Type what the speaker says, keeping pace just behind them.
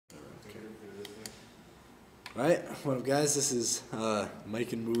Alright, what up guys, this is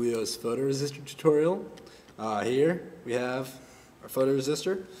Mike and Mulio's photoresistor tutorial. Here we have our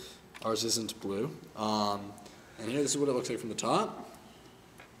photoresistor. Ours isn't blue. And here this is what it looks like from the top.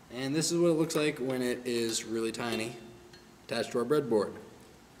 And this is what it looks like when it is really tiny, attached to our breadboard.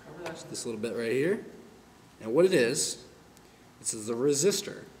 Just this little bit right here. And what it is, this is a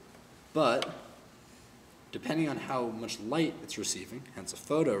resistor. But depending on how much light it's receiving, hence a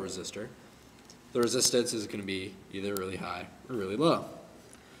photoresistor, the resistance is going to be either really high or really low.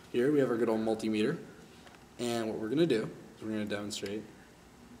 Here we have our good old multimeter, and what we're going to do is we're going to demonstrate,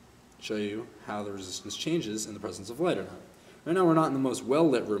 show you how the resistance changes in the presence of light or not. Right now we're not in the most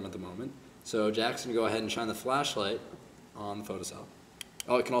well-lit room at the moment, so Jack's going to go ahead and shine the flashlight on the photocell.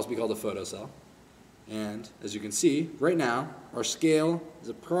 Oh, it can also be called a photocell. And as you can see, right now our scale is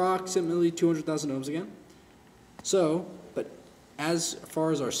approximately 200,000 ohms again. So, but as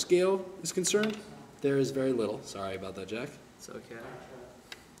far as our scale is concerned, there is very little. Sorry about that, Jack. It's okay.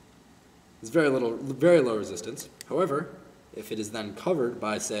 There's very little, very low resistance. However, if it is then covered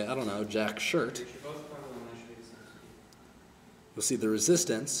by, say, I don't know, Jack's shirt, you'll see the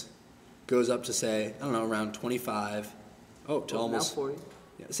resistance goes up to, say, I don't know, around 25, to almost, 40.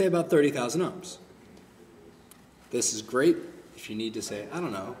 Yeah, say about 30,000 ohms. This is great if you need to, say, I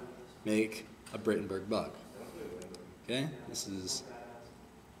don't know, make a Bratenberg bug. Okay, this is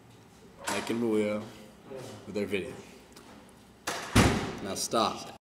Mike and Mulio with their video. Now stop.